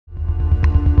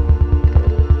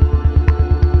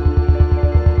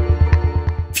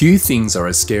Few things are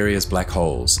as scary as black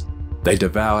holes. They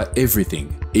devour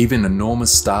everything, even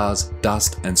enormous stars,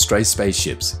 dust, and stray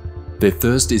spaceships. Their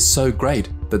thirst is so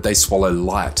great that they swallow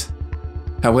light.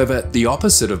 However, the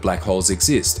opposite of black holes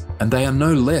exist, and they are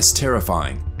no less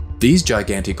terrifying. These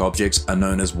gigantic objects are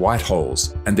known as white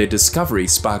holes, and their discovery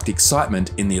sparked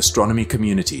excitement in the astronomy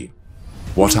community.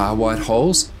 What are white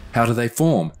holes? How do they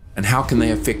form? And how can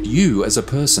they affect you as a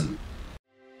person?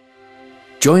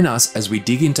 Join us as we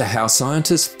dig into how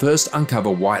scientists first uncover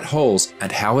white holes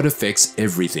and how it affects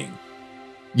everything.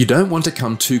 You don't want to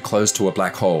come too close to a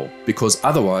black hole, because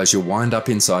otherwise you'll wind up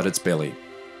inside its belly.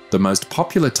 The most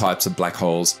popular types of black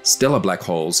holes, stellar black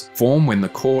holes, form when the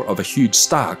core of a huge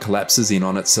star collapses in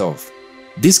on itself.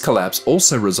 This collapse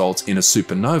also results in a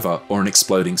supernova or an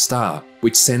exploding star,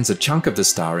 which sends a chunk of the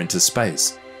star into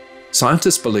space.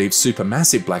 Scientists believe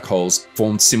supermassive black holes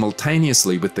formed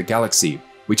simultaneously with the galaxy,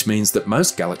 which means that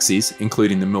most galaxies,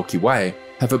 including the Milky Way,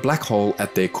 have a black hole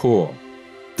at their core.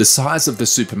 The size of the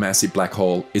supermassive black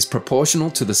hole is proportional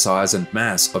to the size and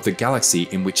mass of the galaxy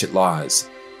in which it lies.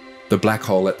 The black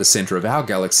hole at the center of our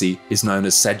galaxy is known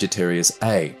as Sagittarius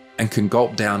A and can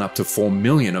gulp down up to 4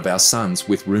 million of our suns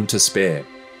with room to spare.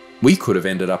 We could have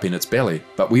ended up in its belly,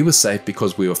 but we were safe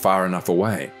because we were far enough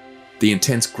away. The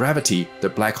intense gravity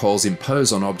that black holes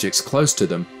impose on objects close to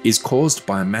them is caused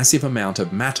by a massive amount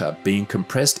of matter being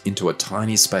compressed into a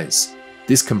tiny space.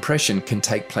 This compression can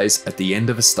take place at the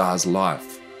end of a star's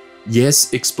life.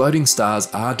 Yes, exploding stars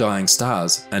are dying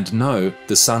stars, and no,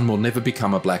 the sun will never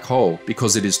become a black hole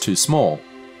because it is too small.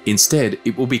 Instead,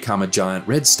 it will become a giant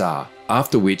red star,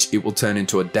 after which it will turn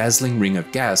into a dazzling ring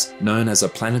of gas known as a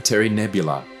planetary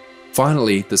nebula.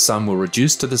 Finally, the sun will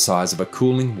reduce to the size of a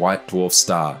cooling white dwarf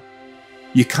star.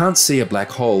 You can't see a black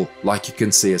hole like you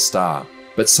can see a star,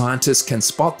 but scientists can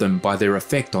spot them by their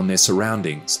effect on their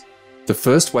surroundings. The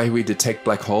first way we detect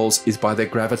black holes is by their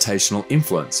gravitational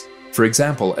influence. For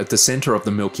example, at the center of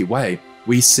the Milky Way,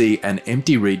 we see an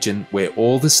empty region where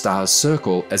all the stars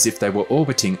circle as if they were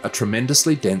orbiting a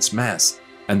tremendously dense mass,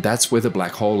 and that's where the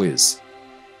black hole is.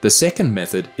 The second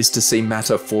method is to see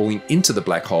matter falling into the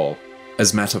black hole.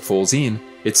 As matter falls in,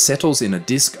 it settles in a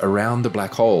disk around the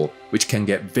black hole, which can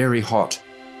get very hot.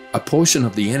 A portion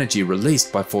of the energy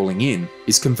released by falling in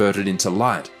is converted into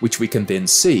light, which we can then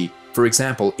see, for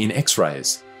example, in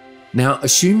X-rays. Now,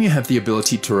 assume you have the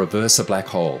ability to reverse a black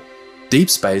hole. Deep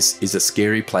space is a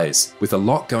scary place with a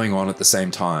lot going on at the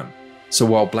same time. So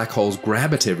while black holes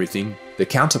grab at everything, their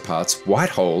counterparts, white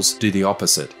holes, do the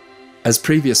opposite. As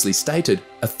previously stated,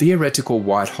 a theoretical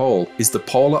white hole is the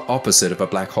polar opposite of a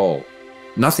black hole.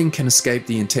 Nothing can escape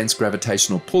the intense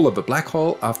gravitational pull of a black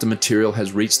hole after material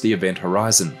has reached the event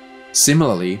horizon.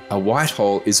 Similarly, a white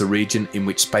hole is a region in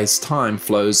which space-time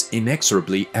flows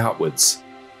inexorably outwards.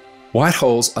 White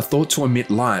holes are thought to emit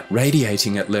light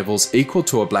radiating at levels equal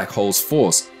to a black hole's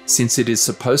force, since it is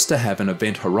supposed to have an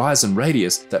event horizon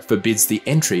radius that forbids the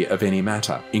entry of any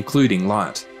matter, including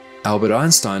light. Albert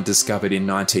Einstein discovered in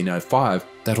 1905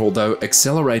 that although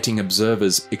accelerating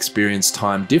observers experience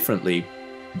time differently,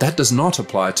 that does not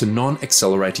apply to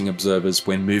non-accelerating observers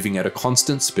when moving at a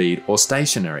constant speed or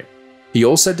stationary. He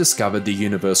also discovered the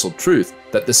universal truth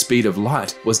that the speed of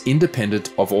light was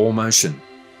independent of all motion.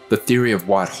 The theory of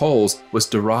white holes was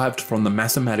derived from the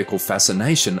mathematical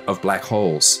fascination of black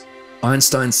holes.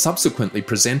 Einstein subsequently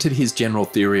presented his general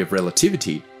theory of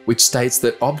relativity, which states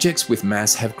that objects with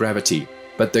mass have gravity,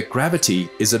 but that gravity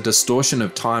is a distortion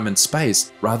of time and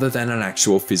space rather than an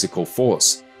actual physical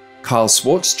force. Carl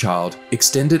Schwarzschild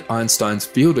extended Einstein's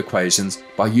field equations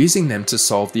by using them to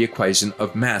solve the equation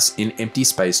of mass in empty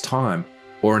space-time,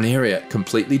 or an area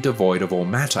completely devoid of all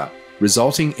matter,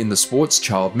 resulting in the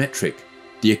Schwarzschild metric.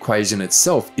 The equation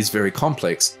itself is very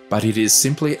complex, but it is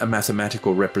simply a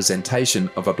mathematical representation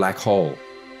of a black hole.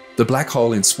 The black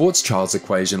hole in Schwarzschild's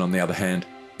equation, on the other hand,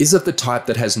 is of the type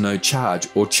that has no charge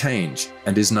or change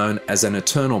and is known as an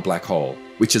eternal black hole,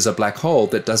 which is a black hole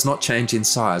that does not change in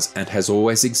size and has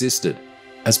always existed.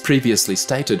 As previously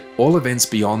stated, all events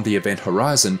beyond the event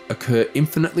horizon occur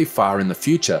infinitely far in the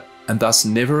future and thus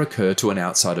never occur to an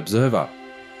outside observer.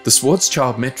 The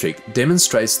Schwarzschild metric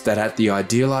demonstrates that at the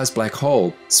idealized black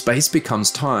hole, space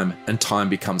becomes time and time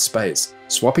becomes space,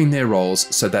 swapping their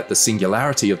roles so that the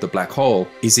singularity of the black hole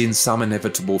is in some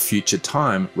inevitable future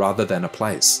time rather than a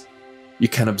place. You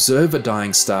can observe a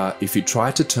dying star if you try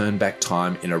to turn back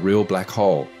time in a real black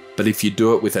hole, but if you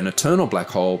do it with an eternal black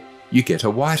hole, you get a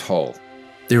white hole.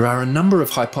 There are a number of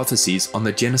hypotheses on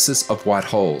the genesis of white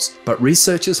holes, but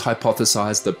researchers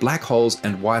hypothesize that black holes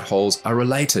and white holes are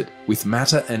related, with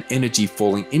matter and energy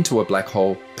falling into a black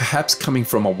hole, perhaps coming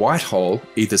from a white hole,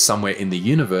 either somewhere in the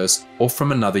universe or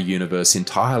from another universe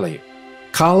entirely.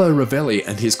 Carlo Rovelli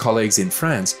and his colleagues in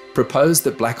France proposed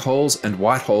that black holes and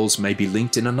white holes may be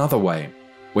linked in another way.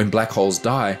 When black holes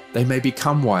die, they may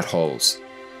become white holes.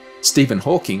 Stephen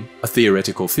Hawking, a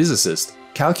theoretical physicist,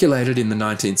 calculated in the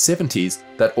 1970s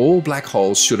that all black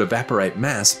holes should evaporate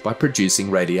mass by producing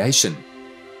radiation.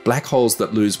 Black holes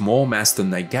that lose more mass than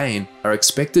they gain are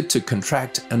expected to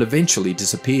contract and eventually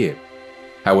disappear.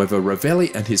 However,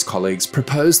 Rovelli and his colleagues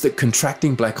proposed that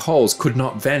contracting black holes could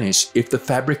not vanish if the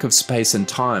fabric of space and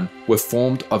time were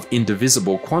formed of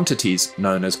indivisible quantities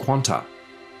known as quanta.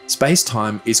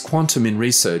 Space-time is quantum in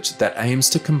research that aims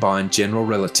to combine general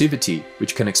relativity,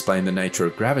 which can explain the nature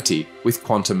of gravity, with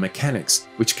quantum mechanics,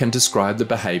 which can describe the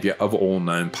behavior of all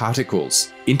known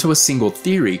particles, into a single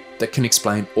theory that can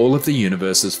explain all of the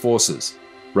universe's forces.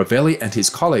 Rovelli and his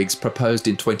colleagues proposed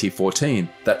in 2014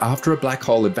 that after a black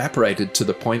hole evaporated to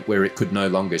the point where it could no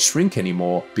longer shrink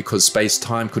anymore because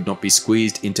space-time could not be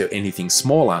squeezed into anything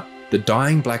smaller, the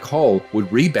dying black hole would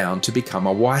rebound to become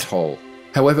a white hole.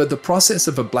 However, the process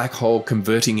of a black hole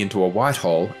converting into a white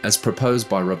hole, as proposed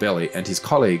by Rovelli and his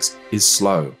colleagues, is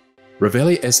slow.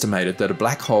 Rovelli estimated that a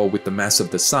black hole with the mass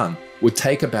of the Sun would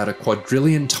take about a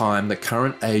quadrillion times the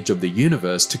current age of the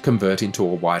universe to convert into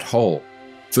a white hole.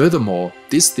 Furthermore,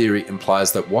 this theory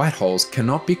implies that white holes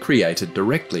cannot be created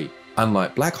directly,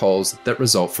 unlike black holes that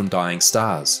result from dying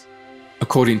stars.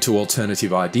 According to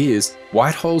alternative ideas,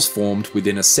 white holes formed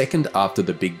within a second after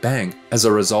the Big Bang as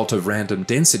a result of random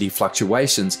density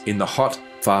fluctuations in the hot,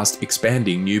 fast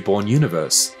expanding newborn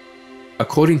universe.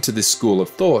 According to this school of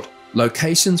thought,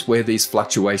 locations where these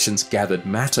fluctuations gathered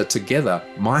matter together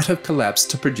might have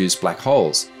collapsed to produce black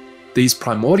holes. These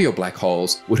primordial black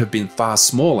holes would have been far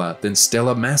smaller than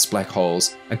stellar mass black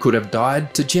holes and could have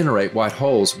died to generate white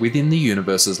holes within the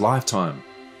universe's lifetime.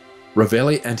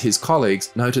 Rovelli and his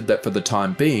colleagues noted that for the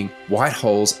time being, white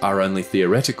holes are only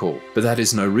theoretical, but that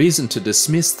is no reason to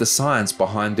dismiss the science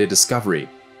behind their discovery.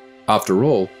 After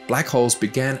all, black holes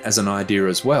began as an idea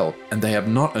as well, and they have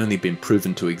not only been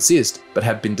proven to exist, but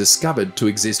have been discovered to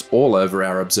exist all over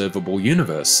our observable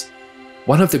universe.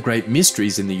 One of the great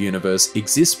mysteries in the universe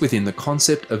exists within the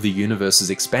concept of the universe's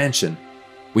expansion.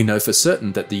 We know for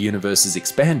certain that the universe is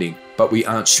expanding, but we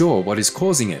aren't sure what is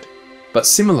causing it. But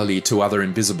similarly to other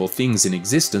invisible things in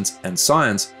existence and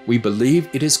science, we believe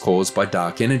it is caused by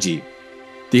dark energy.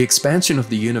 The expansion of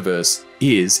the universe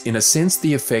is, in a sense,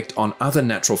 the effect on other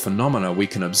natural phenomena we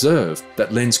can observe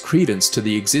that lends credence to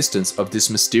the existence of this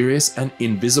mysterious and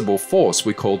invisible force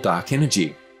we call dark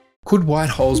energy. Could white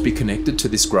holes be connected to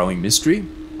this growing mystery?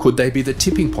 Could they be the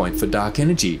tipping point for dark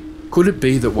energy? Could it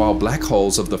be that while black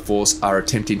holes of the force are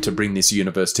attempting to bring this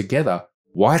universe together,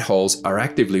 white holes are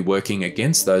actively working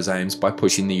against those aims by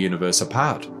pushing the universe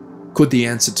apart? Could the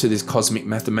answer to this cosmic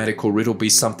mathematical riddle be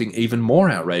something even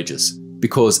more outrageous?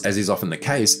 Because, as is often the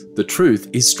case, the truth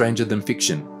is stranger than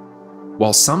fiction.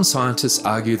 While some scientists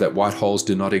argue that white holes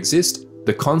do not exist,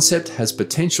 the concept has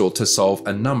potential to solve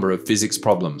a number of physics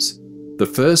problems. The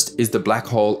first is the black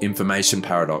hole information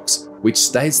paradox, which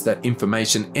states that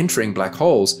information entering black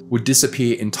holes would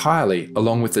disappear entirely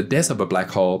along with the death of a black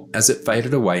hole as it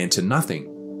faded away into nothing.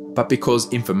 But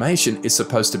because information is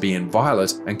supposed to be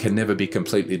inviolate and can never be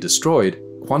completely destroyed,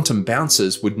 quantum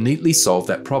bouncers would neatly solve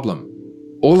that problem.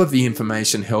 All of the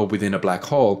information held within a black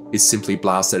hole is simply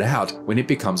blasted out when it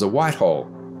becomes a white hole.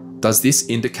 Does this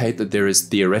indicate that there is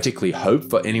theoretically hope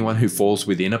for anyone who falls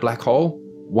within a black hole?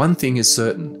 One thing is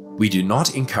certain. We do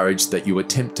not encourage that you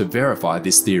attempt to verify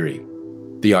this theory.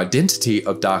 The identity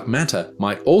of dark matter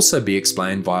might also be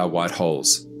explained via white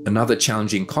holes, another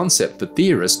challenging concept for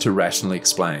theorists to rationally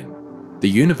explain. The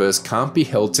universe can't be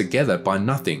held together by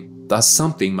nothing, thus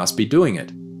something must be doing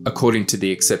it. According to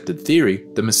the accepted theory,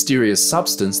 the mysterious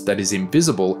substance that is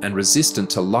invisible and resistant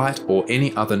to light or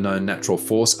any other known natural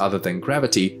force other than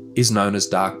gravity is known as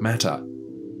dark matter.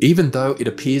 Even though it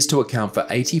appears to account for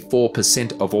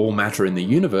 84% of all matter in the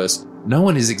universe, no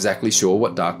one is exactly sure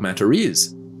what dark matter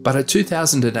is. But a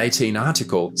 2018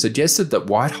 article suggested that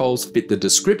white holes fit the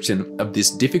description of this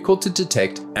difficult to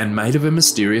detect and made of a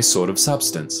mysterious sort of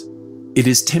substance. It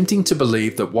is tempting to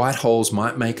believe that white holes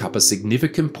might make up a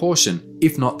significant portion,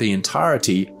 if not the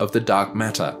entirety, of the dark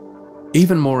matter.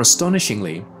 Even more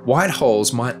astonishingly, white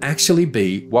holes might actually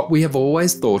be what we have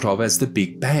always thought of as the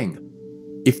Big Bang.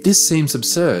 If this seems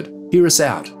absurd, hear us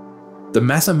out. The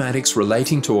mathematics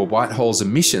relating to a white hole's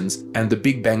emissions and the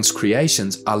Big Bang's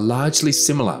creations are largely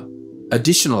similar.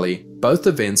 Additionally, both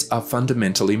events are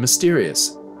fundamentally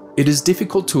mysterious. It is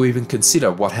difficult to even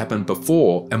consider what happened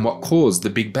before and what caused the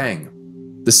Big Bang.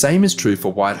 The same is true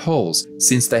for white holes,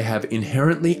 since they have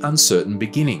inherently uncertain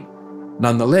beginning.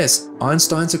 Nonetheless,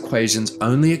 Einstein's equations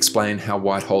only explain how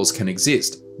white holes can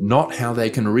exist, not how they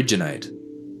can originate.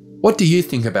 What do you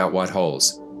think about white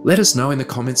holes? Let us know in the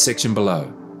comments section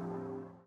below.